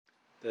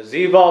The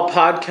Z-Ball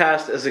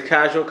podcast is a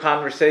casual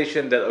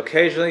conversation that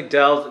occasionally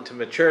delves into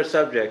mature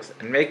subjects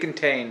and may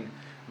contain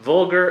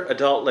vulgar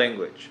adult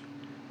language.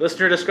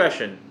 Listener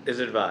discretion is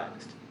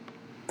advised.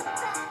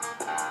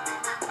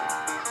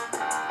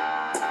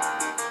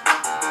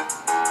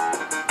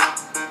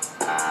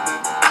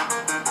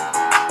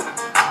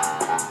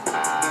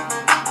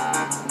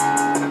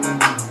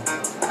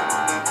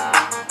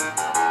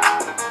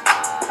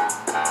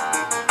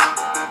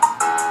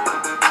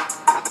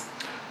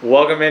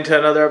 Welcome into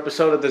another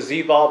episode of the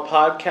Z-Ball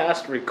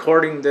podcast,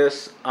 recording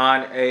this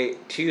on a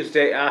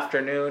Tuesday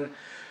afternoon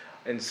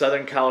in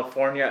Southern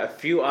California, a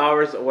few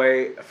hours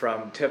away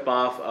from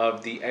tip-off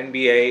of the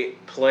NBA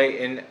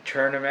play-in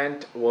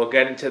tournament. We'll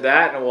get into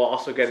that, and we'll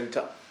also get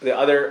into the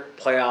other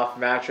playoff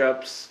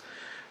matchups.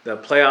 The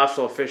playoffs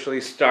will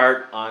officially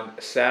start on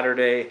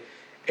Saturday,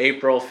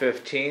 April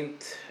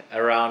 15th,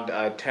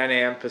 around 10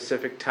 a.m.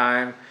 Pacific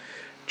time.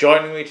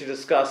 Joining me to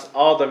discuss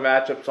all the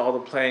matchups, all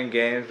the playing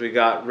games, we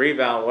got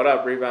Rebound. What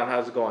up, Rebound?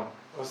 How's it going?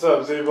 What's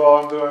up,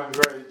 Z-Ball? I'm doing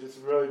great. Just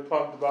really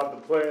pumped about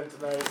the play-in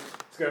tonight.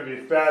 It's going to be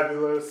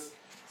fabulous.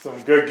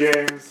 Some good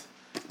games.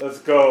 Let's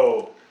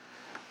go.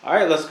 All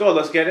right, let's go.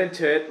 Let's get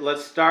into it. We'll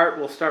start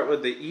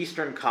with the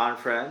Eastern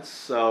Conference.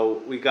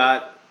 So we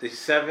got the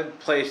 7th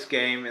place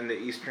game in the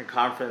Eastern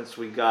Conference.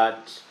 We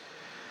got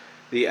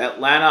the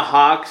Atlanta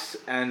Hawks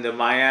and the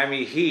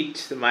Miami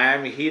Heat. The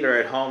Miami Heat are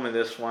at home in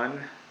this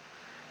one.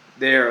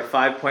 They're a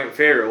 5-point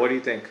favorite. What do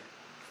you think?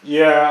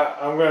 Yeah,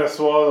 I'm going to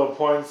swallow the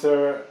points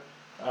there.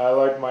 I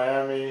like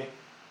Miami.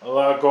 A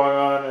lot going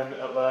on in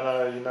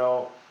Atlanta, I don't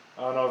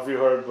know if you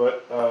heard,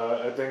 but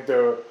I think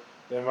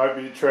they might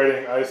be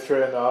trading Ice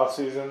Trae in the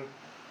offseason.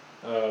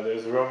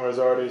 There's rumors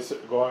already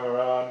going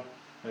around,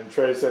 and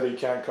Trae said he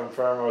can't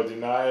confirm or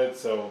deny it,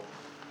 so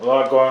a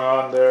lot going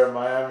on there.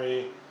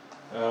 Miami,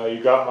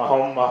 you got my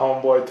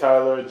homeboy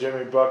Tyler,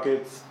 Jimmy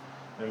Buckets,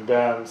 and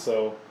Bam,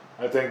 so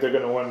I think they're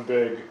going to win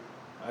big.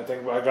 I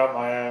think I got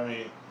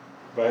Miami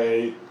by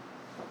 8.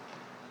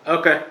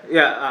 Okay,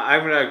 yeah, I'm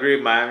going to agree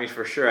with Miami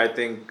for sure. I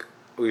think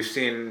we've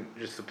seen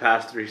just the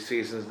past 3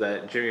 seasons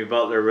that Jimmy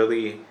Butler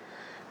really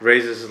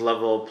raises his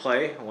level of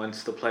play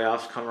once the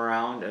playoffs come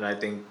around, and I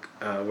think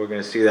we're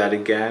going to see that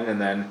again.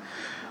 And then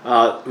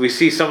we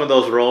see some of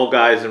those role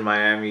guys in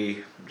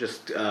Miami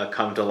just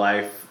come to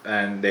life,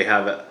 and they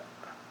have a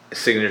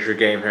signature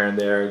game here and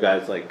there,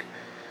 guys like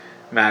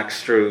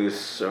Max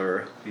Strus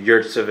or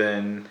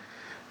Yurtseven,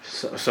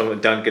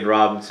 some Duncan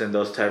Robinson,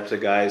 those types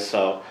of guys.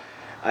 So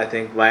I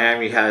think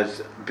Miami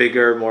has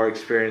bigger, more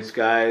experienced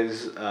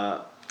guys,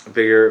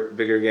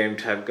 bigger game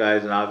type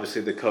guys, and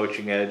obviously the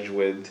coaching edge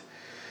with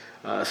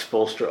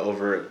Spoelstra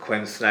over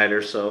Quinn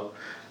Snyder. So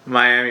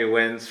Miami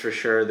wins for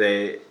sure.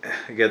 They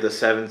get the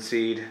 7th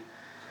seed,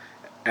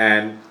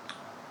 and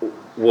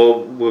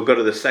we'll go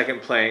to the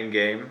second playing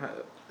game.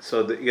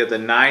 So you get the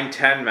 9-10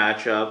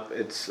 matchup.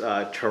 It's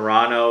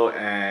Toronto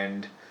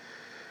and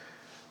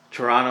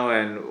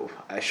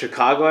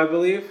Chicago, I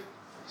believe.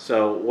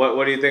 So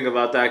what do you think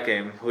about that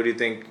game? Who do you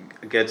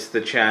think gets the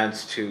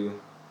chance to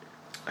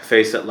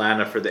face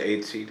Atlanta for the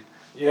 8th seed?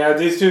 Yeah,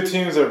 these two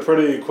teams are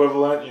pretty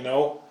equivalent,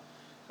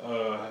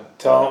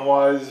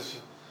 talent-wise.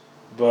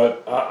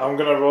 But I'm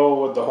going to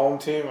roll with the home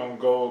team. I'm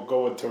going to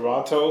go with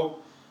Toronto.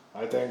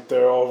 I think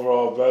they're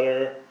overall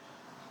better.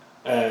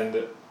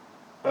 And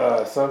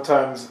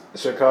sometimes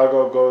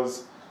Chicago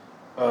goes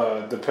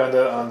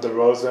dependent on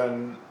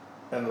DeRozan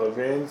and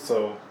Levine,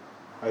 so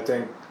I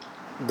think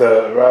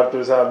the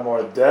Raptors have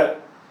more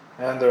depth,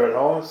 and they're at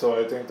home, so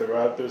I think the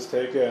Raptors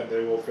take it, and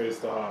they will face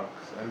the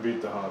Hawks and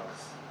beat the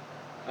Hawks.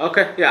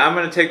 Okay, yeah, I'm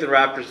going to take the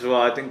Raptors as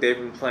well. I think they've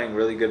been playing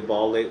really good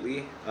ball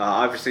lately.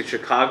 Obviously,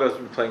 Chicago's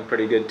been playing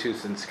pretty good, too,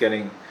 since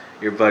getting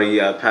your buddy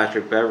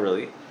Patrick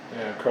Beverley.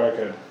 Yeah,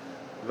 crackhead.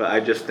 But I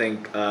just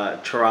think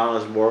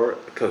Toronto's more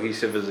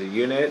cohesive as a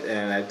unit,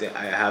 and I think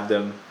I have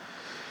them,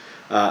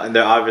 and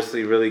they're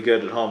obviously really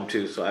good at home,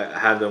 too, so I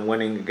have them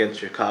winning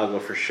against Chicago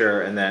for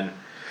sure. And then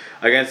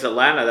against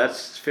Atlanta,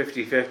 that's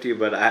 50-50,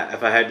 but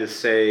if I had to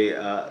say,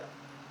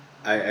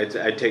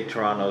 I'd take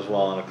Toronto as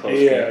well in a close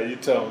game. Yeah, you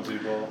tell them,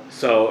 people.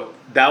 So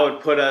that would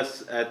put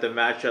us at the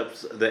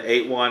matchups. The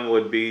 8-1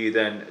 would be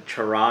then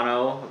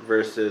Toronto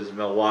versus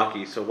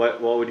Milwaukee. So what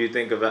would you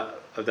think of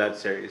that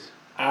series?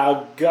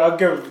 I'll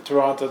give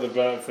Toronto the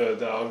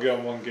benefit. I'll give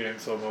them one game,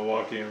 so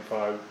Milwaukee in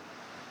 5.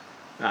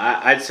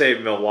 I'd say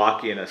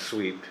Milwaukee in a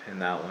sweep in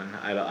that one.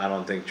 I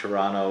don't think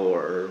Toronto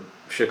or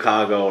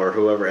Chicago or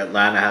whoever,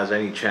 Atlanta, has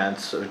any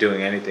chance of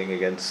doing anything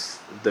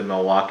against the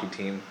Milwaukee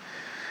team,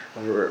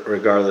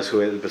 regardless who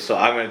it is. So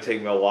I'm going to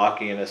take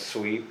Milwaukee in a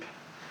sweep.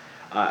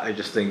 I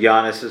just think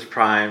Giannis is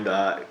primed.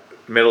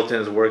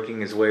 Middleton's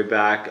working his way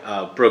back.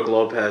 Brook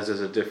Lopez is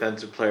a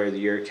Defensive Player of the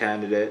Year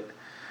candidate.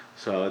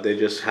 So they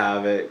just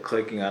have it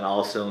clicking on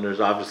all cylinders.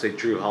 Obviously,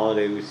 Drew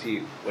Holiday, we see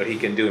what he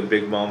can do in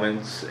big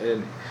moments,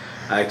 and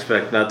I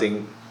expect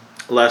nothing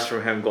less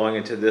from him going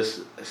into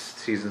this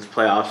season's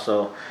playoffs.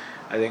 So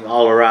I think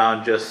all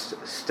around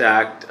just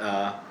stacked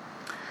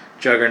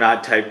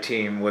juggernaut type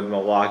team with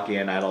Milwaukee,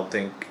 and I don't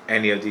think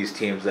any of these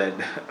teams that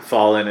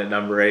fall in at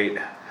number 8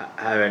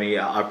 have any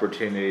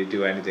opportunity to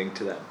do anything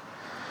to them.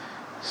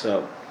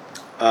 So,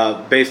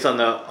 based on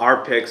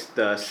our picks,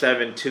 the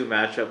 7-2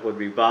 matchup would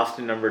be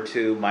Boston number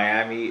 2,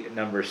 Miami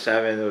number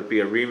 7. It would be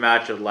a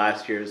rematch of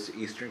last year's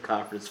Eastern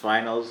Conference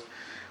Finals,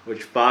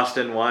 which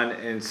Boston won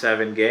in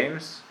 7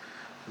 games.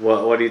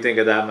 What do you think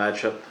of that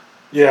matchup?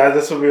 Yeah,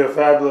 this will be a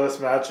fabulous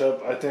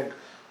matchup. I think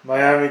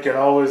Miami can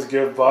always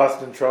give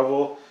Boston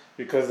trouble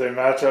because they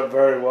match up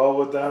very well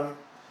with them.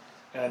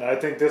 And I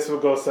think this will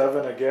go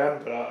 7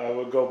 again, but I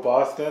would go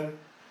Boston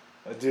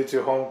due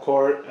to home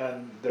court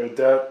and their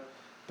depth.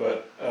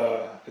 But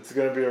it's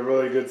going to be a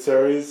really good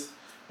series,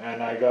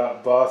 and I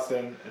got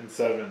Boston in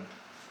 7.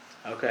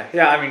 Okay.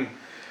 Yeah, I mean,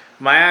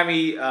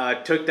 Miami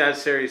took that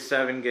series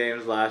 7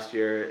 games last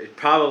year. It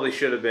probably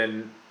should have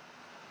been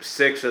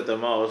 6 at the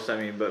most. I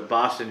mean, but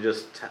Boston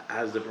just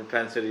has the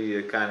propensity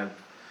to kind of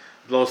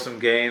blow some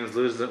games,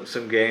 lose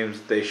some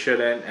games they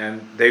shouldn't,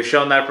 and they've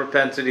shown that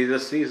propensity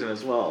this season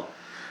as well,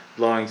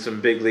 blowing some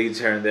big leads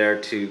here and there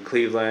to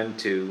Cleveland,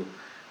 to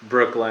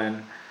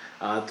Brooklyn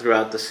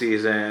throughout the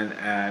season.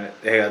 And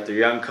they got their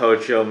young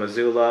coach, Joe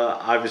Mazzulla.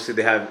 Obviously,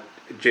 they have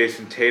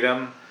Jason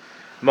Tatum,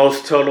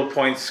 most total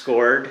points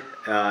scored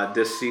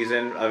this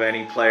season of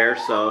any player,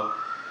 so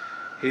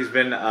he's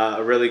been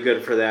really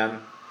good for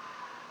them.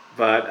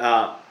 But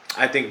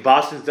I think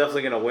Boston's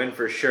definitely going to win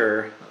for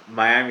sure.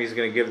 Miami's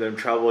going to give them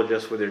trouble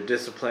just with their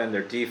discipline,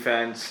 their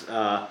defense,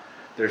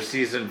 their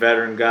seasoned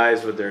veteran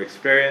guys with their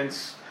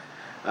experience.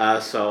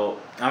 So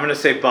I'm going to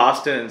say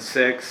Boston in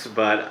 6,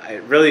 but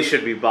it really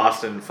should be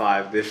Boston in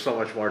 5. They're so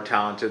much more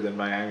talented than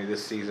Miami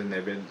this season.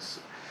 They've been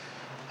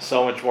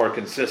so much more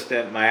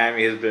consistent.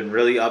 Miami has been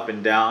really up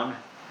and down.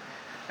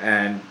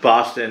 And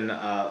Boston,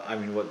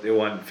 they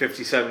won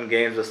 57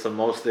 games. That's the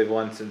most they've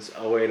won since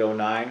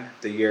 08-09,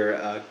 the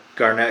year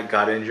Garnett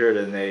got injured,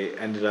 and they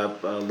ended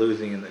up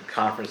losing in the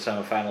conference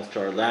semifinals to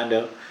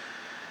Orlando.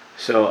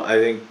 So I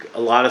think a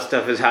lot of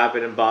stuff has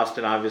happened in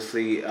Boston,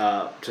 obviously,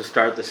 to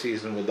start the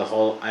season with the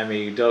whole Ime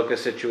Udoka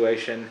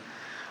situation.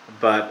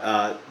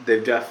 But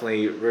they've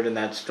definitely ridden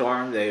that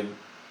storm. They've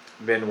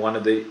been one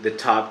of the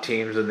top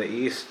teams in the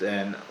East.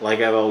 And like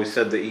I've always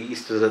said, the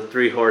East is a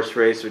 3-horse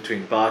race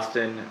between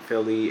Boston,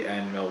 Philly,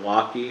 and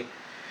Milwaukee.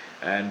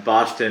 And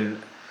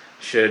Boston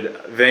should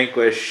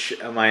vanquish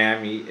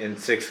Miami in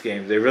 6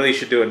 games. They really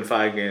should do it in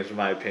 5 games, in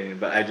my opinion.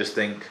 But I just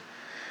think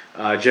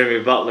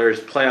Jimmy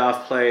Butler's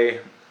playoff play,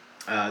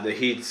 the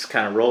Heat's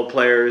kind of role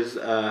players,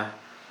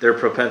 their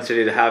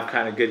propensity to have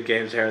kind of good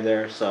games here and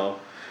there. So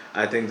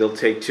I think they'll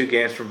take 2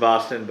 games from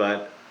Boston,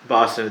 but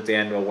Boston at the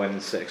end will win in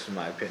 6, in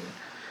my opinion.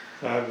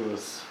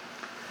 Fabulous.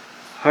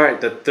 All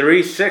right, the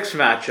 3-6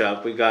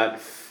 matchup. We got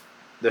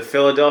the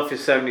Philadelphia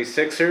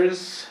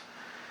 76ers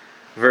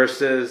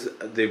versus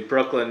the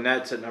Brooklyn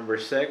Nets at number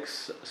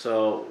 6.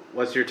 So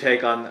what's your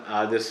take on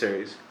this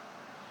series?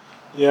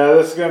 Yeah,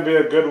 this is going to be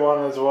a good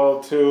one as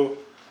well, too.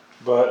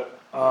 But,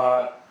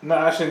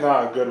 not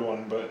a good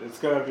one, but it's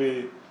going to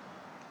be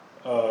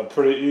a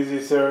pretty easy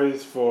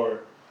series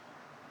for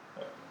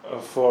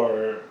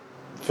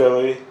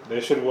Philly. They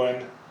should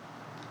win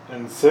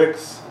in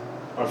 6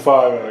 or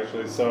 5,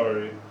 actually.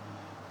 Sorry,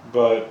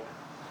 but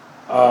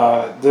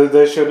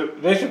they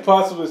should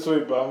possibly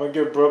sweep. But I'm gonna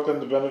give Brooklyn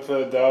the benefit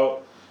of the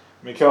doubt.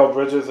 Mikal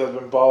Bridges has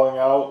been balling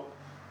out,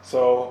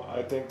 so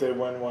I think they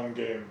win 1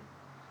 game.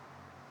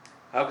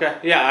 Okay,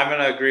 yeah, I'm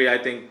gonna agree. I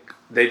think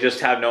they just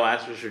have no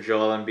answers for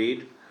Joel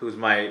Embiid, who's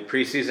my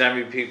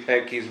preseason MVP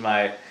pick. He's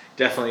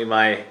definitely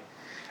my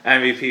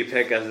MVP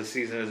pick as the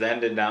season has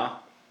ended now.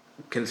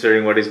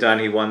 Considering what he's done,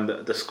 he won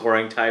the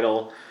scoring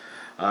title.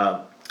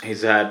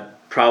 He's had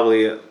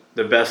probably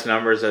the best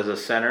numbers as a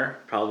center,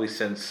 probably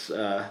since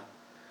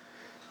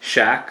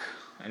Shaq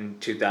in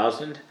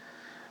 2000.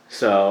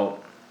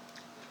 So,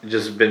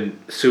 just been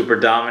super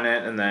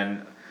dominant. And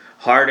then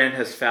Harden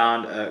has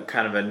found a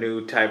kind of a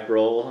new type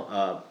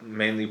role,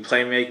 mainly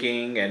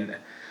playmaking, and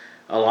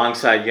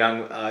alongside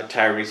young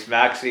Tyrese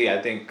Maxey, I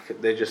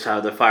think they just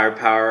have the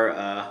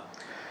firepower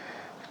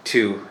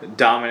to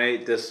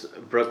dominate this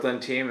Brooklyn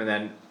team. And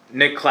then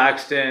Nick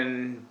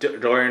Claxton,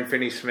 Dorian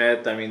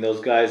Finney-Smith, I mean,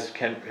 those guys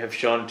have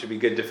shown to be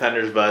good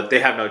defenders, but they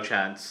have no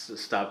chance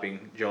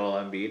stopping Joel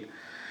Embiid.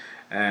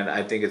 And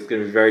I think it's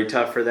going to be very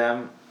tough for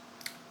them.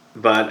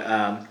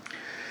 But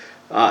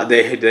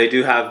they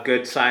do have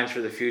good signs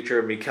for the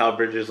future. Mikal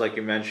Bridges, like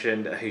you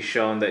mentioned, he's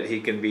shown that he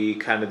can be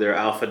kind of their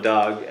alpha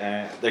dog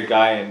and their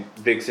guy in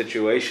big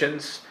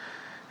situations.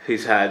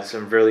 He's had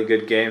some really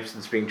good games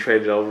since being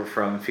traded over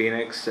from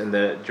Phoenix in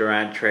the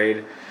Durant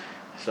trade.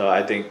 So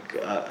I think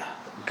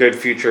good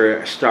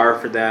future star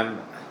for them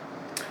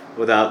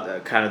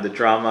without kind of the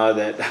drama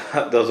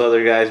that those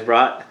other guys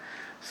brought.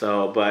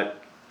 So,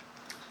 but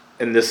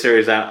in this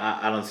series,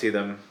 I don't see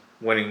them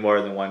winning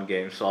more than 1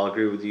 game. So I'll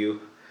agree with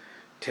you.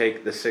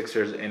 Take the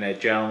Sixers in a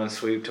gentleman's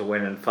sweep to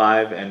win in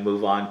 5 and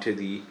move on to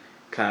the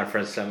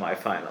conference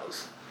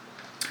semifinals.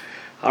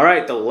 All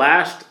right, the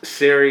last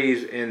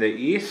series in the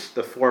East,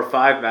 the 4-5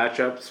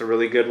 matchup, it's a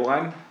really good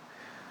one.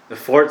 the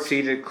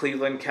fourth-seeded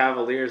Cleveland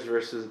Cavaliers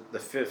versus the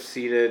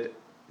fifth-seeded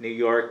New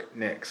York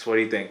Knicks. What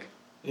do you think?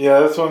 Yeah,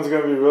 this one's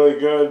gonna be really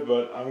good,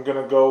 but I'm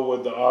gonna go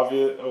with the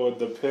obvious with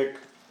the pick.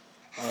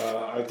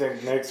 I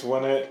think Knicks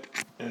win it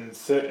and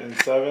sit in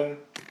 7.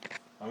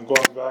 I'm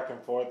going back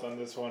and forth on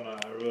this one. I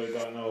really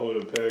don't know who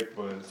to pick,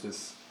 but it's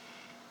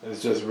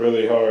just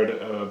really hard.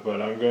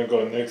 But I'm gonna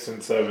go Knicks in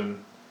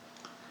 7.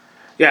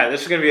 Yeah,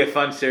 this is going to be a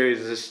fun series.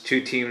 This is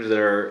two teams that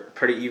are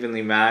pretty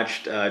evenly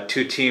matched.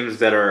 Two teams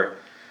that are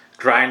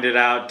grinded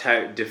out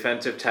type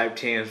defensive type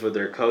teams with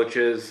their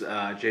coaches,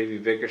 J.V.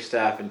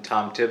 Bickerstaff and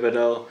Tom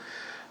Thibodeau.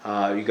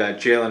 You got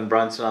Jalen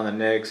Brunson on the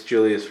Knicks,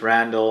 Julius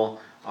Randle,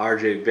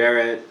 R.J.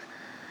 Barrett,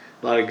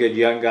 a lot of good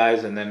young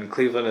guys, and then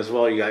Cleveland as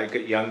well. You got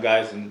good young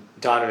guys and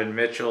Donovan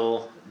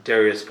Mitchell,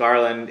 Darius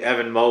Garland,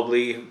 Evan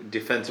Mobley,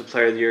 Defensive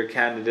Player of the Year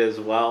candidate as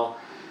well,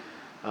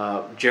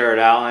 Jared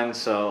Allen.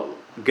 So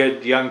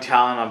good young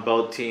talent on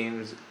both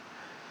teams,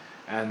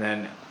 and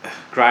then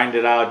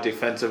grinded out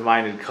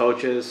defensive-minded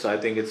coaches. So I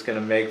think it's going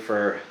to make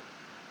for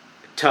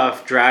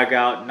tough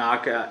drag-out,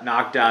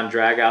 knockdown,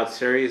 drag-out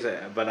series.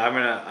 But I'm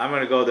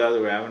gonna go the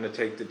other way. I'm gonna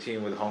take the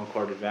team with home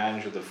court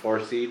advantage with the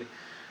 4 seed,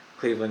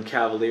 Cleveland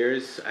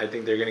Cavaliers. I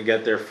think they're gonna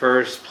get their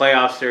first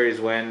playoff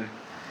series win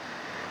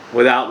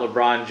without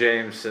LeBron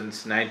James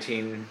since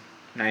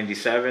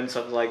 1997,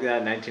 something like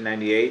that,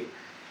 1998.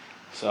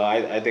 So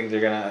I think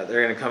they're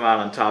gonna come out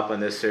on top on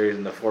this series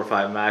in the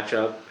 4-5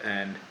 matchup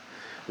and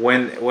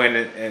win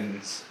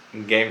in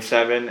Game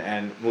 7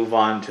 and move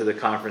on to the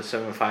conference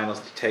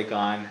semifinals to take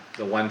on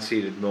the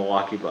 1-seeded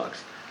Milwaukee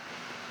Bucks.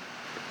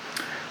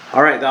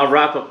 All right, that'll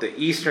wrap up the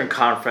Eastern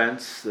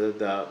Conference,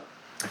 the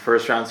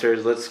first round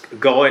series. Let's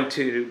go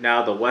into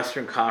now the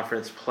Western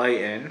Conference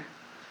play-in.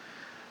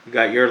 You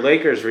got your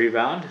Lakers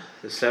rebound,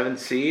 the 7th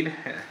seed,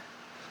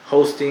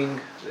 hosting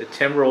the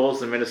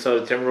Timberwolves, the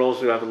Minnesota Timberwolves,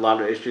 who have a lot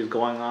of issues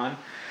going on.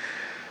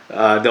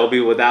 They'll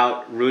be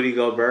without Rudy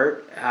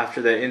Gobert after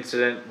the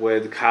incident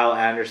with Kyle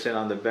Anderson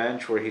on the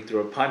bench where he threw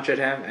a punch at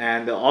him.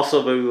 And they'll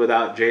also be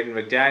without Jaden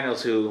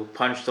McDaniels, who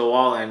punched the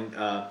wall and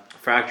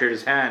fractured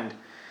his hand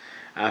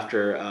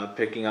after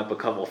picking up a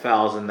couple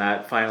fouls in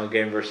that final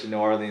game versus New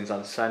Orleans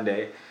on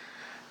Sunday.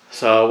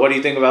 So what do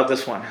you think about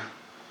this one?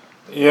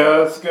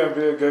 Yeah, it's going to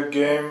be a good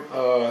game.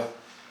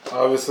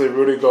 Obviously,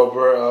 Rudy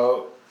Gobert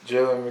out,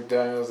 Jalen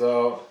McDaniels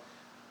out,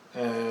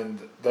 and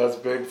that's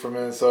big for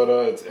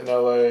Minnesota. It's in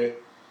LA.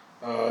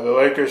 The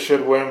Lakers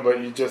should win,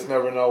 but you just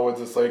never know with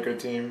this Laker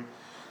team.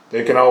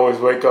 They can always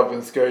wake up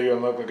and scare you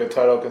and look like a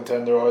title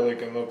contender, or they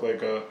can look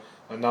like a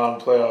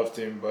non-playoff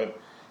team. But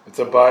it's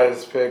a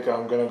biased pick.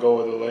 I'm going to go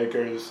with the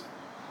Lakers,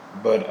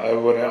 but I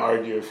wouldn't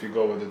argue if you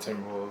go with the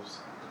Timberwolves.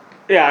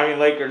 Yeah, I mean,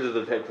 Lakers are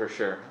the pick for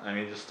sure. I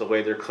mean, just the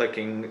way they're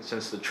clicking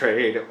since the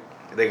trade.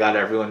 They got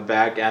everyone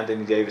back.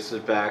 Anthony Davis is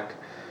back.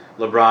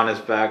 LeBron is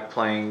back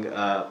playing.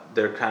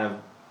 They're kind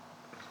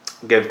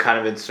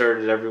of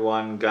inserted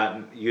everyone,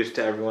 gotten used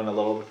to everyone a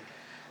little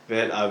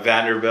bit.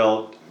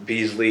 Vanderbilt,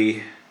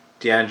 Beasley,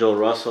 D'Angelo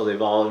Russell,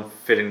 they've all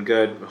fit in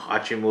good.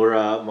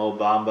 Hachimura, Mo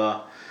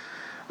Bamba,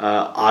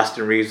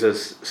 Austin Reeves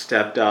has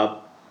stepped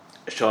up,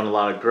 shown a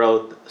lot of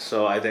growth.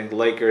 So I think the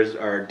Lakers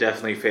are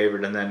definitely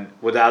favored. And then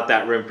without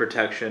that rim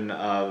protection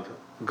of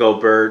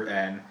Gobert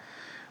and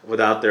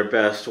without their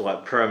best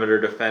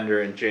perimeter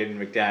defender and Jaden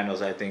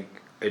McDaniels, I think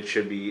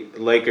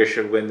Lakers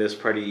should win this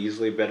pretty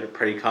easily,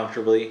 pretty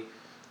comfortably,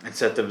 and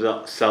set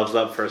themselves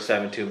up for a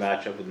 7-2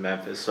 matchup with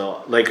Memphis.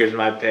 So Lakers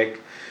my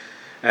pick.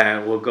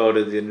 And we'll go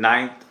to the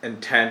 9th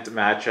and 10th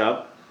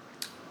matchup.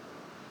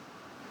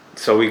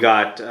 So we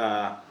got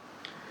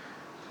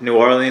New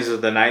Orleans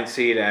is the 9th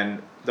seed,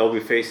 and they'll be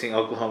facing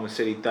Oklahoma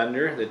City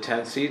Thunder, the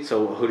 10th seed.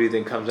 So who do you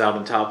think comes out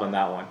on top on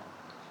that one?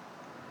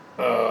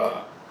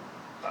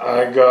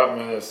 I got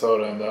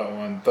Minnesota in that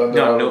one.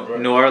 Thunder.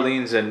 New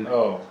Orleans and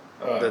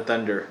the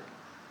Thunder.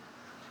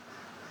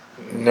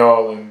 New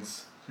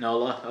Orleans.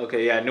 NOLA?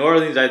 Okay, yeah. New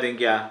Orleans, I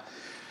think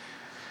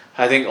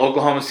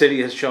Oklahoma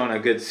City has shown a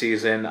good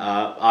season.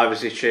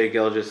 Obviously, Shai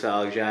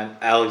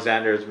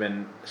Gilgeous-Alexander has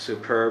been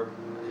superb.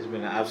 He's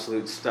been an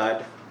absolute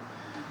stud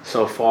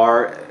so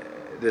far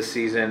this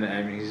season.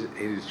 I mean,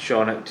 he's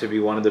shown it to be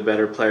one of the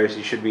better players.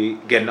 He should be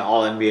getting an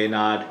All-NBA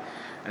nod.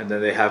 And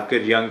then they have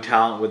good young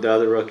talent with the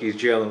other rookies,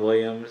 Jalen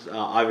Williams.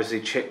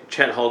 Obviously, Chet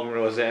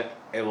Holmgren was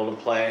able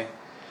to play.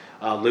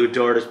 Lou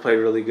Dort has played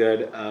really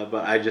good.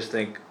 But I just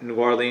think New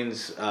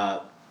Orleans...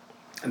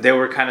 they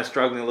were kind of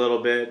struggling a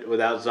little bit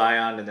without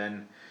Zion, and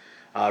then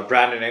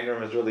Brandon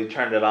Ingram has really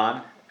turned it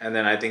on. And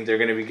then I think they're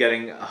going to be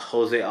getting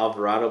Jose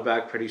Alvarado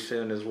back pretty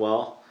soon as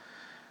well.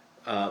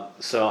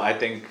 So I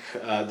think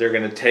they're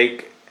going to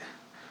take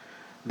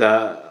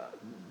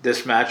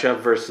this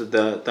matchup versus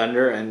the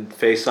Thunder and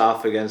face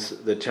off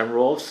against the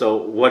Timberwolves. So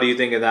what do you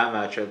think of that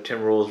matchup,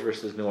 Timberwolves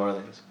versus New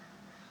Orleans?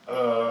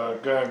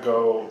 Gonna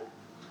go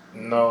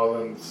New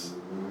Orleans.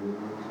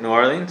 New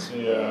Orleans?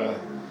 Yeah.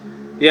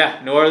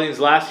 Yeah, New Orleans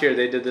last year,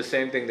 they did the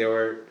same thing. They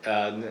were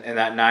in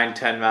that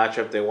 9-10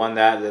 matchup. They won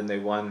that, then they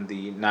won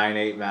the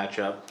 9-8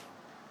 matchup,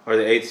 or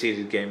the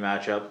 8-seeded game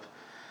matchup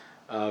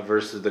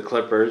versus the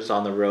Clippers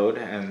on the road,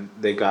 and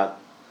they got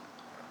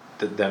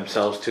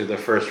themselves to the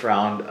first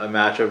round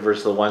matchup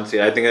versus the 1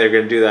 seed. I think they're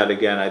going to do that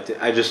again.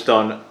 I just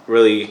don't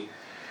really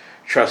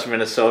trust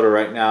Minnesota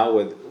right now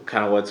with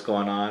kind of what's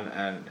going on,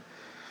 and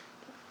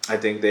I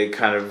think they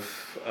kind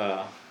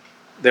of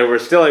they were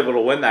still able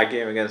to win that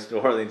game against New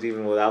Orleans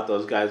even without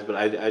those guys. But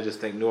I just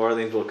think New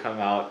Orleans will come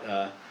out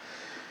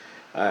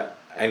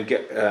and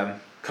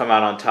come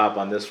out on top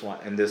on this one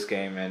in this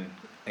game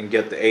and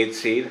get the 8th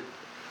seed.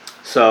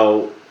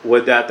 So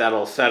with that,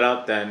 that'll set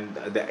up then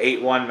the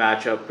 8-1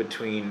 matchup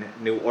between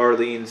New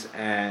Orleans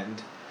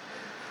and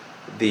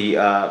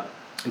the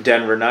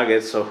Denver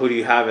Nuggets. So who do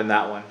you have in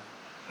that one?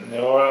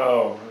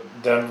 No,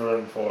 Denver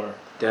and 4.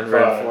 Denver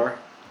and 4?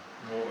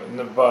 In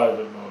the 5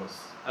 at most.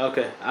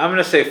 Okay, I'm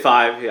gonna say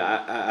 5.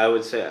 Yeah, I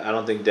would say I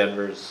don't think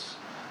Denver's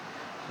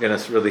gonna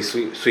really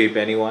sweep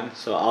anyone.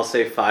 So I'll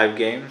say 5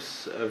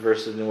 games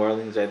versus New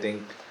Orleans. I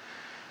think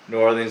New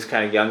Orleans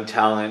kind of young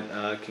talent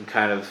can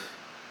kind of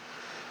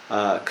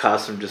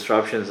cause some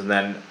disruptions, and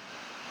then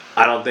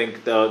I don't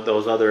think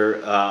those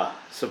other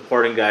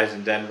supporting guys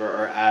in Denver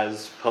are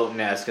as potent,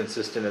 as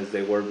consistent as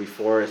they were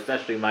before,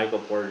 especially Michael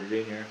Porter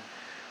Jr.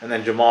 And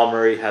then Jamal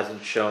Murray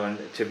hasn't shown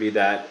to be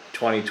that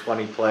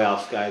 2020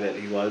 playoffs guy that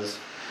he was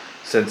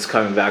since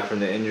coming back from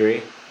the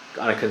injury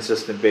on a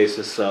consistent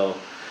basis. So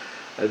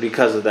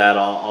because of that,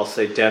 I'll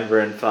say Denver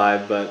in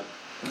 5, but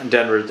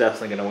Denver is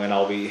definitely going to win.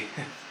 I'll be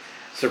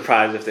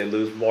surprised if they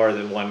lose more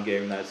than one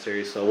game in that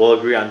series. So we'll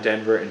agree on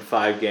Denver in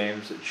 5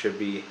 games. It should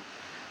be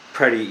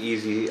pretty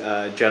easy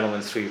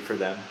gentleman's sweep for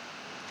them.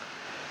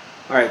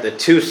 All right, the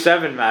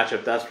 2-7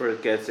 matchup, that's where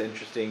it gets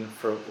interesting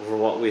for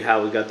what we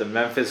have. We got the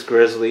Memphis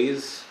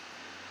Grizzlies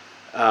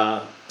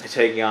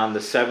taking on the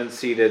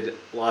 7th-seeded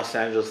Los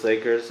Angeles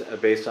Lakers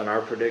based on our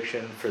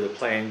prediction for the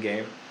play-in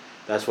game.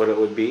 That's what it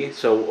would be.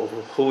 So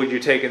who would you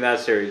take in that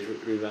series,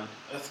 Rebound?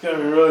 It's going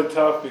to be really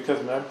tough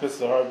because Memphis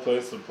is a hard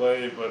place to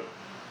play, but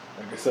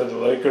like I said, the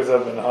Lakers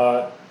have been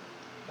hot.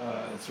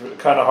 It's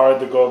kind of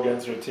hard to go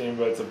against your team,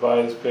 but it's a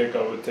biased pick.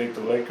 I would take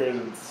the Lakers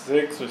in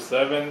 6 or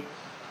 7.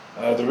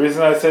 The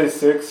reason I say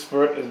 6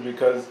 is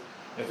because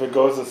if it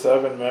goes to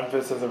 7,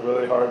 Memphis is a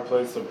really hard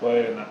place to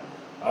play, and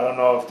I don't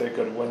know if they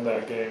could win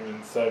that game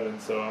in 7.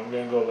 So I'm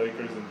going to go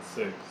Lakers in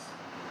 6.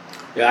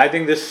 Yeah, I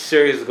think this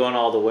series is going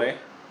all the way,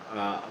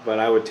 but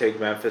I would take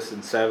Memphis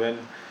in 7.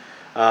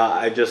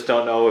 I just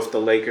don't know if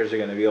the Lakers are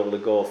going to be able to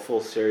go a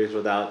full series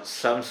without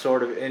some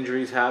sort of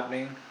injuries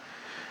happening.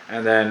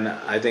 And then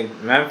I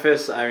think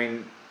Memphis, I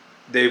mean,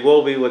 they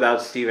will be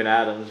without Steven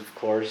Adams, of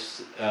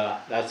course.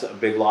 That's a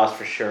big loss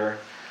for sure.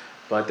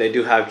 But they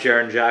do have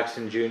Jaren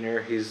Jackson Jr.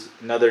 He's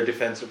another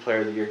Defensive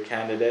Player of the Year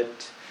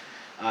candidate.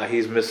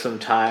 He's missed some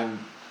time.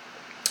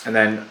 And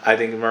then I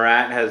think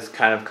Morant has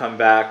kind of come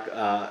back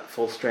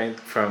full strength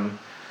from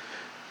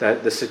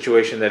the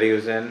situation that he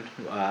was in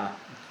a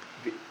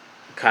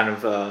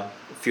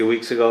few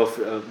weeks ago,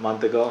 a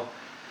month ago.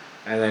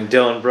 And then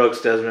Dylan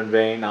Brooks, Desmond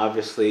Bain,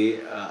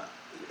 obviously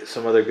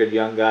some other good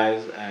young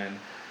guys. And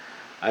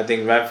I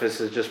think Memphis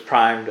is just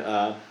primed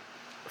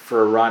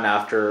for a run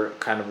after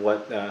kind of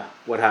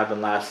what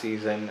happened last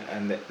season,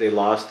 and they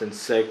lost in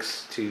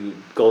 6 to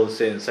Golden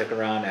State in the second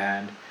round,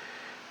 and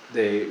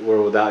they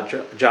were without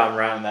John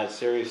Morant in that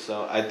series.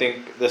 So I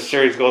think the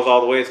series goes all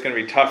the way. It's going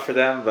to be tough for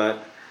them,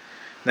 but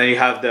then you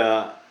have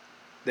the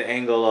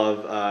angle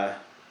of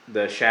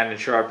the Shannon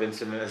Sharpe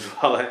incident as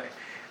well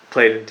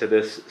played into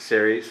this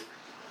series,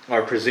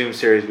 or presumed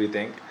series, we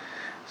think.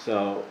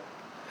 So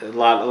a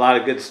lot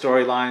of good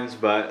storylines,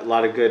 but a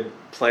lot of good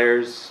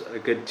players,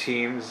 good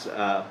teams,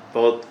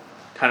 both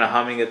kind of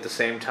humming at the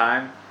same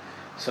time.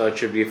 So it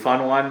should be a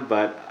fun one,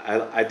 but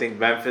I think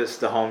Memphis,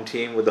 the home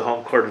team with the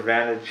home court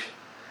advantage,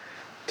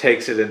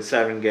 takes it in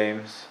 7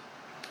 games.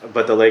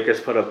 But the Lakers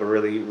put up a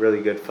really,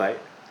 really good fight.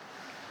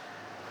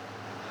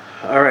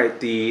 All right,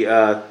 the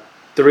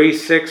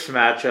 3-6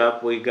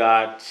 matchup, we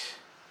got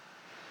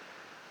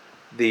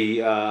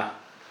the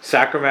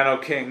Sacramento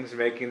Kings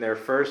making their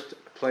first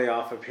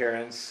playoff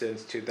appearance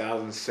since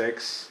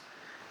 2006,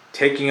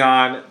 taking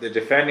on the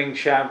defending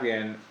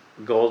champion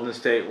Golden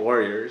State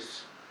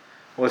Warriors.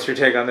 What's your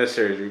take on this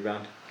series,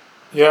 Rebound?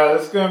 Yeah,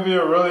 it's going to be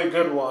a really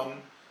good one.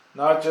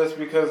 Not just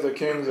because the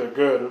Kings are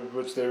good,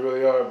 which they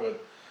really are,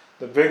 but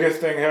the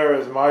biggest thing here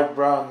is Mike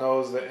Brown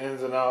knows the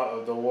ins and outs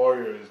of the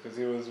Warriors because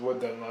he was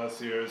with them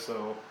last year.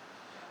 So,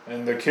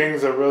 and the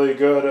Kings are really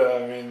good.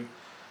 I mean,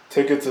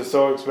 tickets are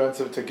so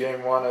expensive to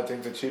Game 1. I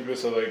think the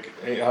cheapest are like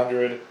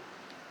 $800.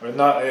 Or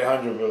not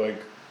 800, but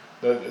like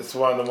that. It's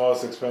one of the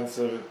most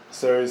expensive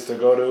series to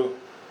go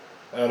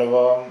to out of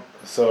all.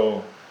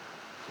 So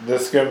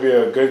this is gonna be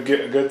a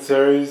good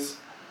series,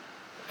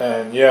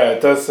 and yeah,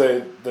 it does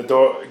say the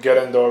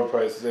get-in door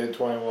price is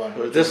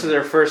 $821. This is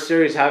their first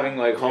series having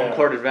like home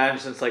court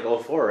advantage since like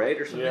 2004, right,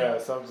 or something. Yeah,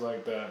 something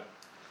like that.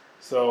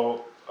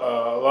 So a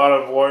lot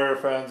of Warrior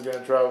fans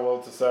gonna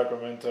travel to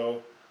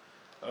Sacramento,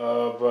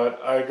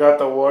 but I got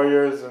the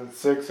Warriors in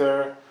 6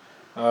 here.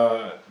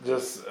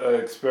 Just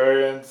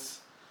experience.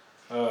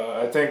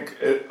 I think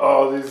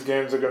all these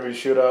games are going to be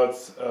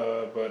shootouts,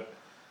 but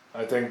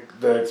I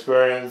think the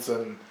experience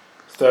and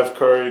Steph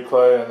Curry,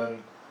 Clay, and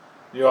then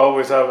you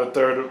always have a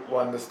third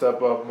one to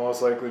step up.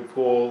 Most likely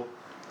Poole,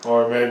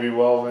 or maybe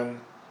Welvin.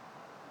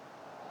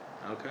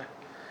 Okay.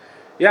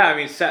 Yeah, I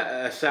mean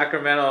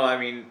Sacramento. I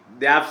mean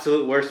the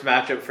absolute worst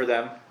matchup for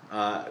them,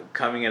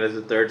 coming in as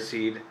a third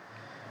seed,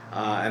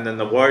 and then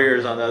the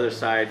Warriors on the other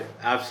side,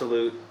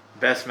 absolute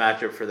best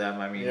matchup for them.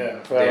 I mean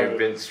they've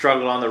been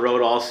struggling on the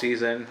road all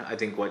season. I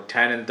think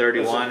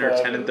 10-31 or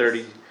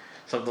 10-30,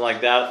 something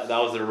like that. That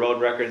was their road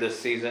record this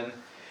season,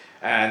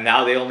 and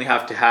now they only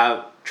have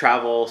to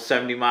travel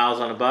 70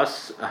 miles on a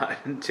bus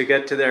to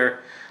get to their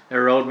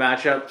road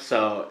matchup.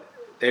 So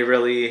they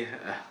really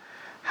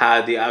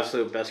had the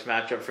absolute best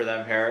matchup for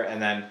them here,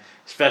 and then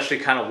especially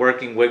kind of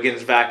working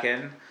Wiggins back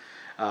in.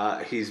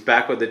 He's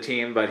back with the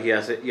team, but he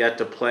hasn't yet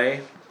to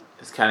play.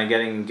 He's kind of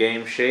getting in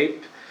game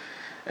shape,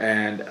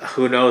 and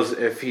who knows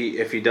if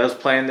he does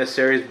play in this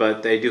series.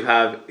 But they do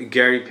have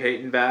Gary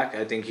Payton back.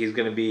 I think he's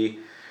going to be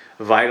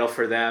vital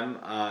for them,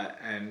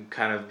 and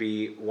kind of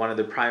be one of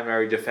the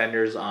primary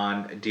defenders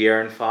on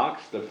De'Aaron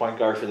Fox, the point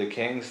guard for the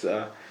Kings,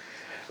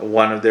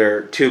 one of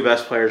their two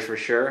best players for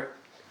sure.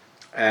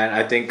 And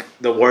I think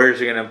the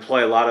Warriors are going to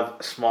employ a lot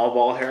of small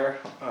ball here.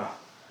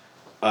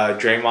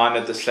 Draymond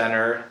at the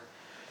center,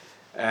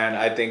 and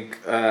I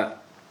think they're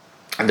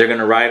going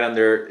to ride on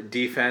their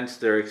defense,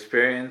 their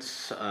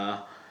experience.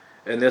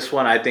 In this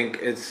one, I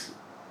think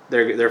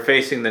they're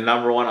facing the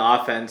number one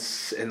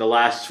offense in the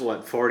last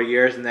 40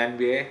 years in the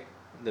NBA.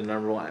 The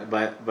number one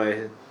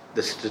by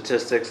the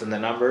statistics and the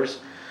numbers.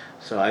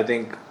 So I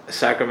think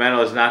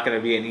Sacramento is not going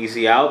to be an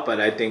easy out,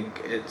 but I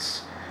think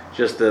it's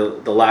just the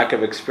lack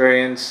of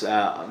experience.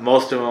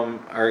 Most of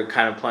them are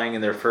kind of playing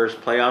in their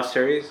first playoff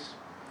series.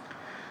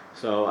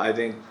 So I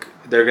think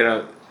they're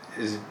going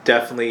to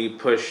definitely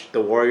push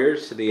the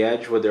Warriors to the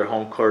edge with their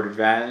home court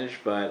advantage,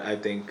 but I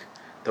think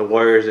the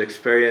Warriors'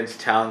 experience,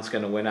 talent's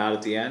going to win out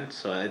at the end.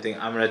 So I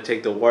think I'm going to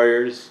take the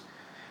Warriors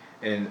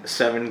in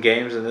 7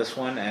 games in this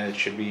one, and it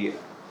should be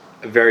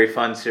a very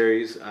fun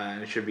series,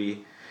 and it should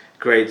be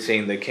great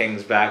seeing the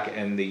Kings back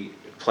in the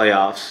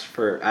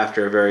playoffs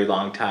after a very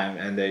long time,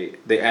 and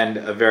they end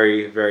a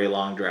very, very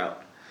long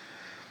drought.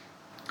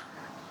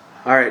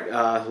 All right,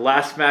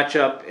 last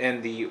matchup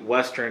in the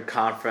Western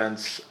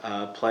Conference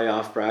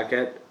playoff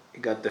bracket.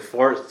 You got the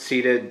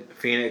 4th-seeded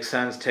Phoenix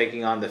Suns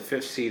taking on the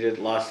 5th-seeded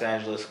Los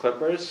Angeles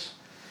Clippers.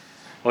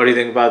 What do you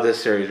think about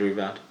this series,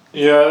 Rebound?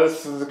 Yeah,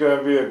 this is going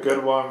to be a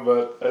good one,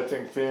 but I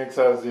think Phoenix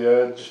has the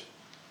edge,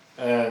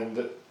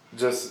 and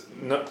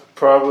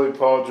probably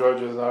Paul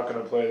George is not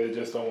going to play. They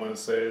just don't want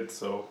to say it,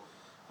 so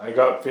I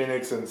got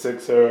Phoenix in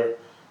 6 here.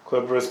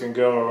 Clippers can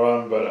give them a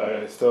run, but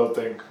I still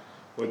think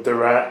with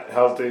Durant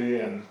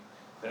healthy and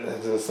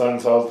the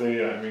Suns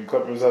healthy, I mean,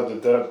 Clippers have the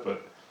depth,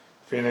 but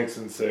Phoenix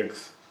in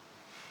 6.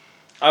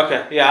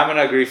 Okay, yeah, I'm going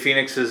to agree.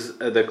 Phoenix is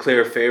the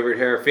clear favorite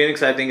here.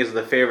 Phoenix, I think, is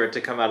the favorite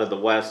to come out of the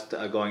West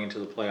going into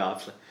the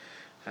playoffs,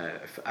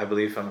 I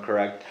believe if I'm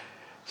correct.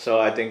 So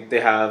I think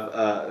they have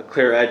a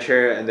clear edge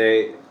here, and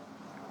they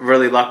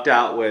really lucked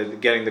out with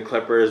getting the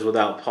Clippers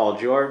without Paul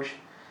George.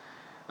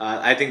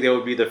 I think they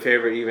would be the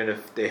favorite even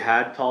if they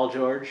had Paul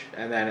George.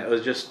 And then it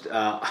was just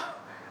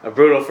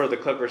brutal for the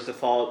Clippers to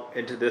fall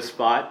into this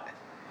spot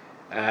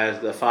as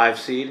the 5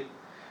 seed.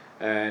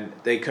 And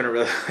they couldn't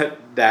really...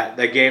 that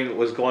game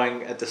was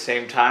going at the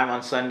same time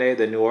on Sunday,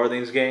 the New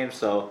Orleans game.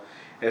 So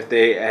if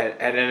they had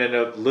ended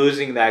up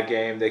losing that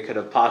game, they could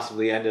have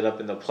possibly ended up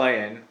in the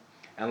play-in.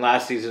 And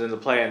last season in the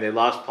play-in, they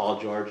lost Paul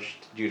George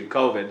due to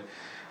COVID.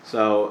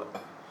 So...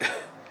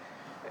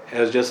 it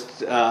was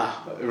just a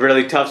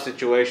really tough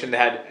situation. They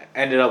had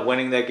ended up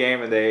winning that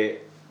game, and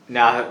they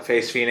now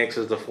face Phoenix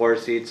as the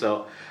 4th seed.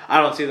 So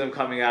I don't see them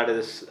coming out of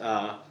this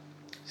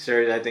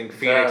series. I think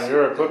Phoenix... Yeah,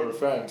 you're a Clipper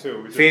fan,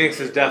 too. Phoenix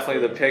is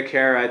definitely the pick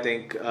here. I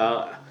think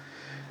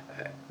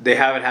they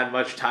haven't had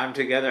much time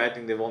together. I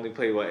think they've only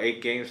played, 8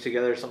 games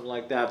together or something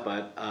like that.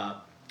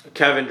 But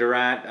Kevin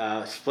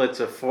Durant splits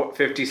of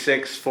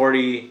 56,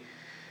 40,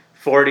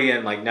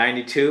 and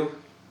 92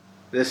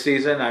 this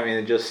season. I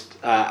mean, just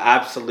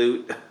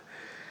absolute...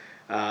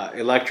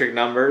 electric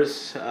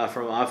numbers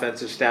from an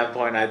offensive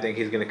standpoint. I think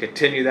he's going to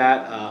continue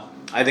that.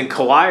 I think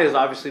Kawhi has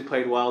obviously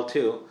played well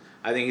too.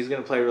 I think he's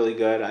going to play really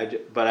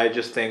good. But I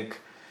just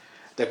think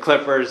the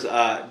Clippers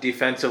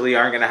defensively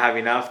aren't going to have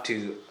enough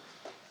to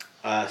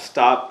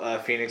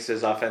stop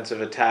Phoenix's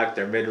offensive attack,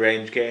 their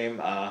mid-range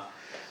game,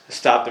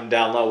 stop them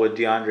down low with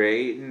DeAndre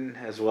Ayton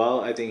as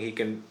well. I think he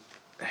can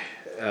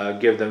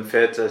give them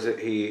fits as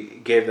he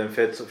gave them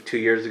fits of 2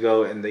 years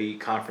ago in the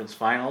conference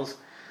finals.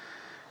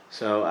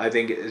 So I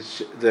think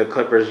the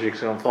Clippers are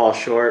going to fall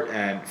short,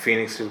 and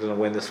Phoenix is going to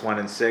win this 1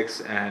 in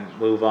 6 and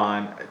move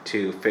on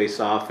to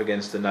face off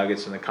against the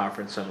Nuggets in the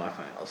conference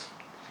semifinals.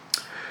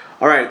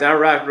 All right, that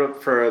wraps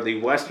up for the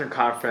Western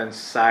Conference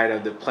side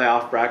of the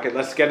playoff bracket.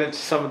 Let's get into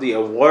some of the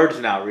awards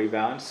now,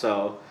 Rebound.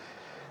 So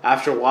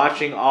after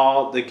watching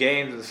all the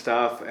games and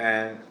stuff,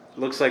 and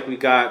looks like we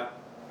got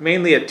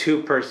mainly a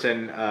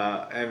 2-person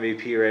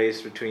MVP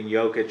race between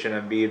Jokic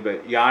and Embiid,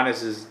 but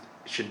Giannis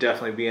should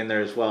definitely be in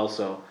there as well.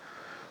 So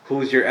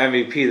who's your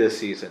MVP this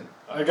season?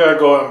 I gotta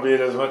go Embiid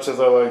as much as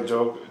I like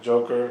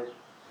Joker.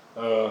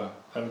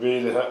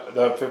 Embiid,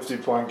 that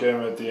 50-point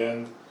game at the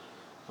end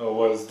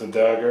was the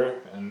dagger,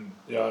 and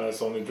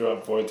Giannis only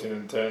dropped 14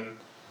 and 10,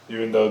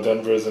 even though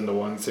Denver's in the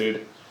 1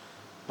 seed.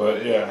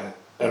 But yeah,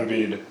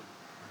 Embiid.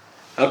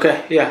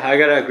 Okay, yeah, I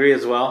gotta agree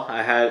as well.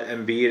 I had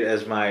Embiid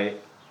as my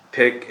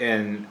pick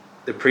in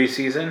the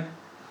preseason.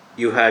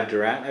 You had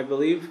Durant, I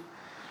believe.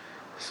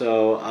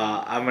 So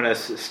I'm gonna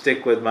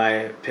stick with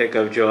my pick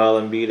of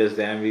Joel Embiid as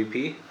the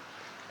MVP.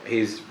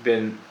 He's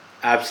been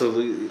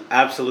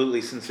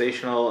absolutely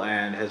sensational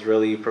and has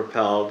really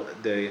propelled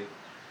the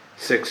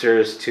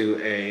Sixers to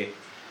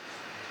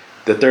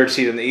the 3rd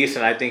seed in the East,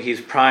 and I think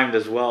he's primed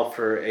as well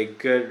for a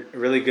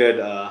really good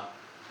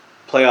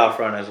playoff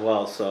run as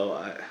well.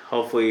 So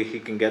hopefully he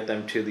can get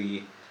them to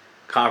the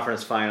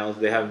conference finals.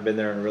 They haven't been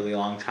there in a really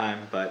long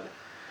time, but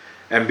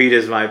Embiid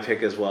is my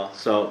pick as well.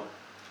 So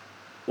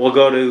we'll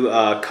go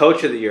to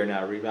Coach of the Year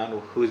now.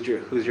 Rebound. Who's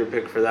your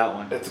pick for that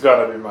one? It's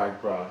gotta be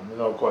Mike Brown.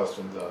 No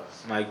questions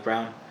asked. Mike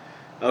Brown.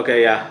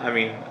 Okay, yeah. I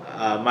mean,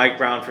 Mike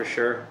Brown for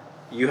sure.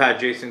 You had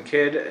Jason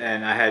Kidd,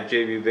 and I had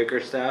J.B.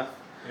 Bickerstaff.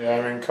 Yeah,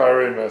 I mean,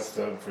 Kyrie messed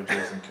up for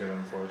Jason Kidd,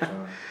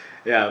 unfortunately.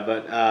 Yeah,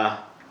 but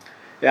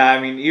I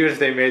mean, even if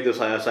they made the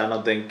playoffs, I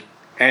don't think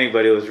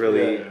anybody was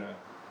really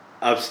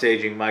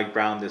upstaging Mike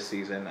Brown this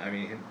season. I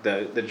mean,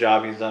 the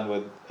job he's done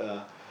with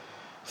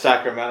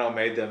Sacramento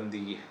made them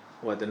the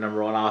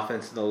number 1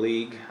 offense in the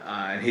league,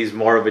 and he's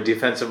more of a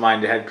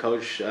defensive-minded head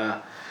coach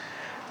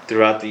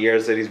throughout the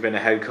years that he's been a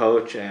head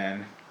coach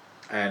and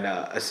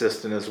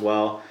assistant as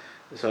well.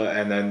 So,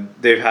 and then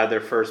they've had their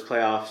first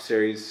playoff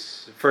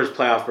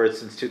berth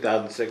since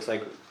 2006,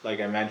 like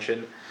I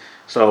mentioned.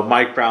 So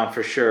Mike Brown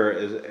for sure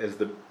is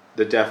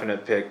the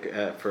definite pick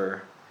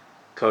for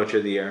Coach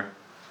of the Year.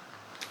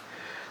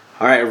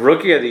 All right,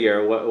 Rookie of the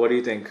Year. What do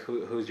you think?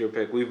 Who's your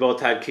pick? We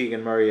both had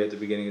Keegan Murray at the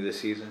beginning of the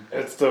season.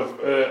 It's we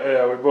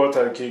both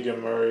had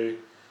Keegan Murray.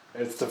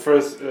 It's the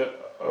first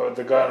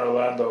the guy in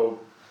Orlando,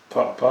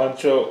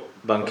 Pancho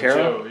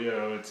Banchero.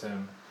 Yeah, it's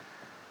him.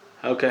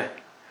 Okay.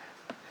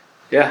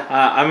 Yeah,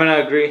 I'm going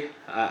to agree.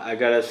 I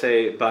got to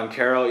say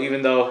Banchero,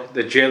 even though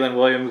the Jalen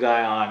Williams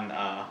guy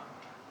on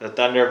the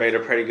Thunder made a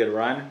pretty good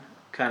run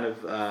kind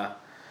of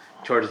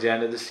towards the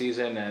end of the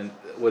season, and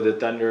with the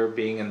Thunder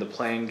being in the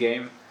play-in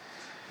game.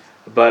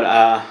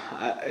 But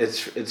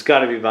it's got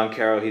to be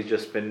Banchero. He's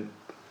just been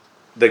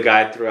the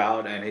guy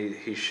throughout, and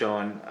he's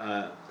shown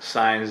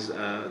signs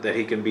that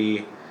he can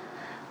be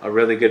a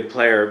really good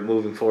player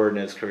moving forward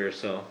in his career.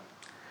 So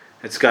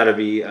it's got to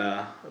be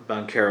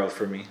Banchero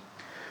for me.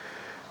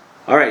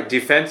 All right,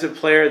 Defensive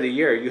Player of the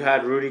Year. You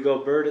had Rudy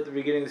Gobert at the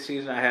beginning of the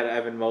season. I had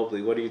Evan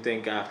Mobley. What do you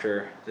think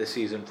after the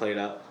season played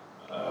out?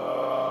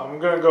 I'm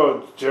going to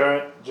go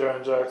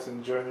Jaren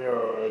Jackson Jr.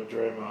 or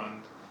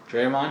Draymond.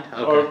 Draymond?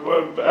 Okay.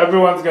 Or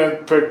everyone's going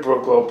to pick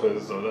Brook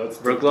Lopez, so that's...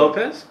 Brook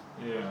Lopez?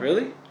 Yeah.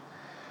 Really?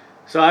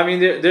 So, I mean,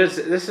 this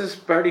is a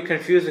pretty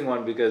confusing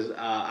one because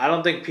I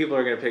don't think people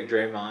are going to pick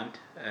Draymond.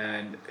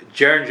 And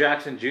Jaren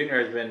Jackson Jr.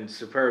 has been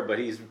superb, but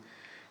he's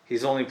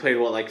only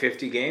played,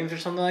 50 games or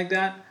something like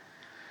that?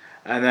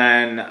 And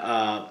then,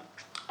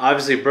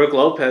 obviously, Brook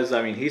Lopez,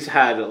 I mean, he's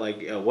had,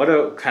 what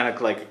a kind of,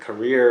 a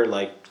career,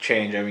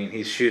 change. I mean,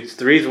 he shoots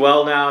threes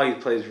well now. He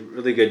plays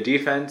really good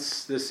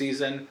defense this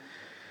season.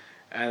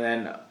 And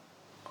then,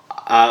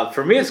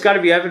 for me, it's got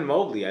to be Evan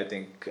Mobley, I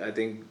think. I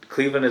think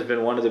Cleveland has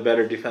been one of the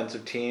better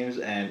defensive teams,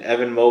 and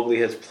Evan Mobley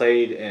has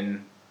played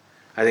in,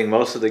 I think,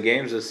 most of the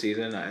games this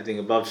season. I think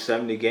above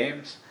 70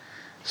 games.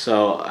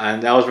 So,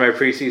 and that was my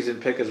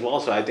preseason pick as well.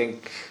 So I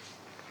think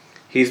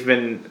he's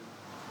been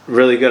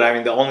really good. I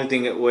mean, the only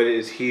thing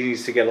is he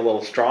needs to get a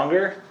little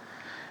stronger.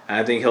 And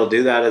I think he'll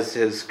do that as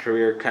his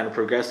career kind of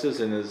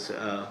progresses in his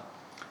 3rd,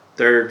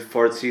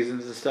 4th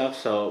seasons and stuff.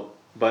 So,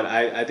 but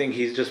I think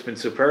he's just been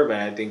superb, and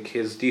I think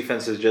his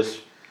defense is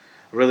just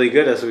really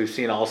good, as we've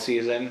seen all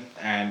season.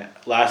 And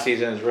last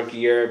season, his rookie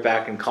year,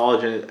 back in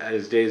college at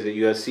his days at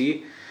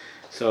USC.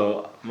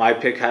 So my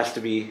pick has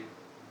to be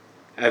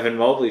Evan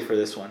Mobley for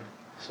this one.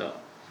 So,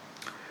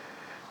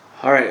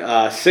 all right,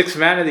 6th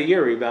Man of the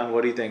Year, Rebound.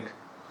 What do you think?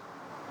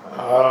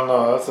 I don't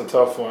know. That's a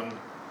tough one.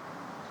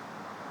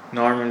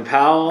 Norman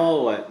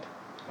Powell, what?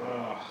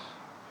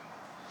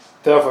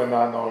 Definitely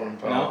not Norman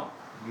Powell.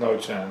 No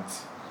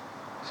chance.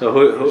 So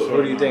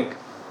who do you think?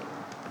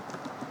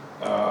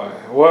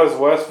 It was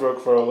Westbrook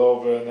for a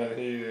little bit, and then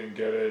he didn't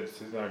get it.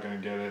 He's not going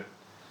to get it.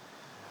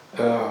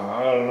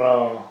 I don't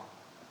know.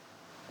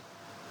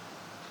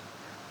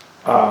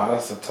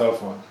 That's a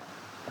tough one.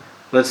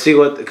 Let's see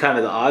what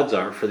the odds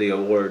are for the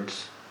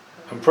awards.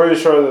 I'm pretty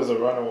sure there's a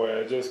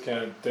runaway. I just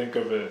can't think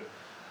of it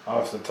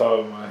off the top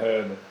of my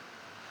head.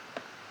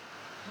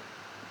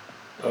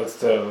 Let's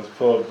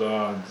pull up the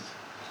odds.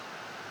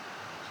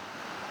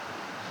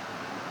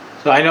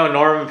 So I know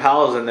Norman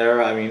Powell's in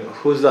there. I mean,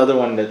 who's the other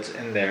one that's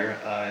in there?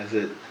 Is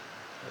it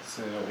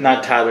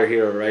not Tyler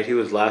Hero, right? He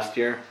was last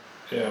year.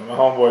 Yeah, my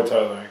homeboy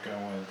Tyler ain't gonna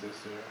win it this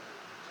year.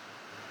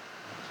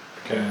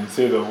 Can't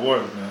see the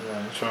awards, man.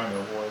 I ain't showing the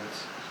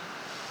awards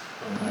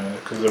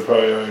because they're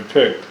probably already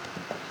picked.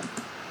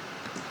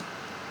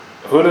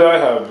 Who did I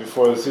have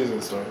before the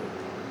season started?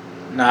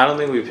 No, I don't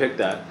think we picked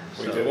that.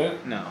 We So,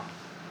 didn't? No.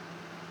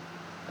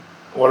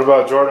 What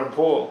about Jordan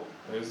Poole?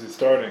 Is he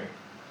starting?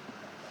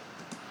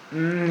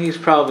 He's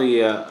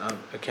probably a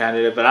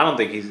candidate, but I don't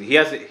think he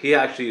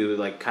actually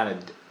like kind of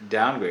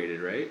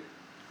downgraded, right?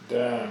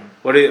 Damn.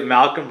 What is it?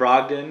 Malcolm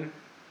Brogdon,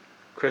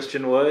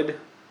 Christian Wood,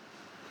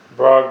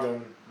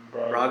 Brogdon.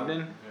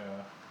 Brogdon?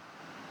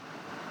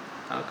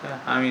 Yeah. Okay.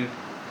 I mean,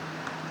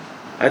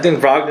 I think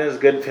Brogdon is a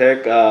good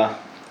pick.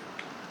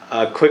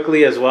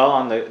 Quickly as well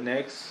on the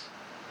Knicks.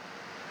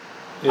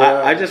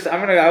 Yeah.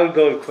 I would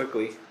go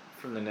quickly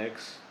from the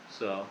Knicks.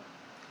 So,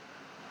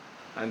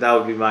 and that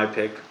would be my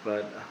pick.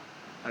 But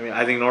I mean,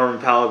 I think Norman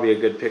Powell would be a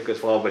good pick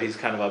as well, but he's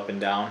kind of up and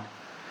down.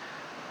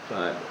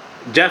 But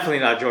definitely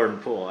not Jordan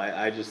Poole.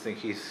 I just think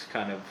he's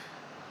kind of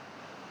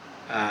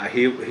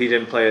he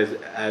didn't play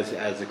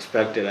as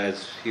expected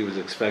as he was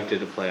expected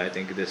to play. I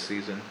think this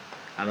season.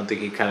 I don't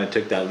think he kind of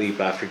took that leap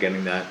after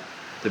getting the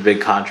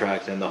big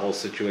contract and the whole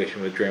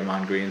situation with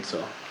Draymond Green.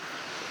 So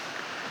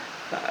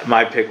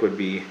my pick would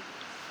be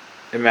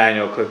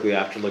Emmanuel quickly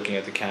after looking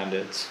at the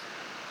candidates.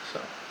 So,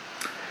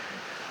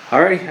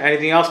 alrighty,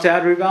 anything else to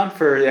add, Ruben,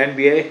 for the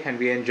NBA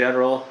in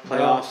general,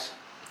 playoffs?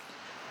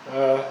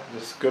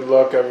 Just good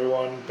luck,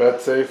 everyone. Bet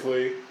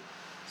safely.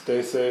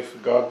 Stay safe.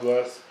 God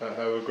bless. Have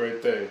a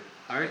great day.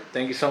 Alright,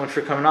 thank you so much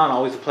for coming on.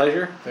 Always a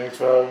pleasure. Thanks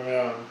for having me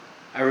on.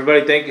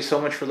 Everybody, thank you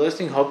so much for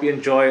listening. Hope you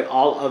enjoy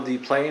all of the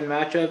play-in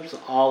matchups,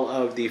 all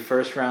of the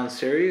first round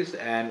series,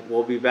 and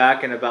we'll be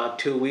back in about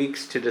 2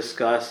 weeks to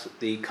discuss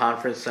the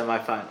conference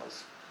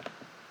semifinals.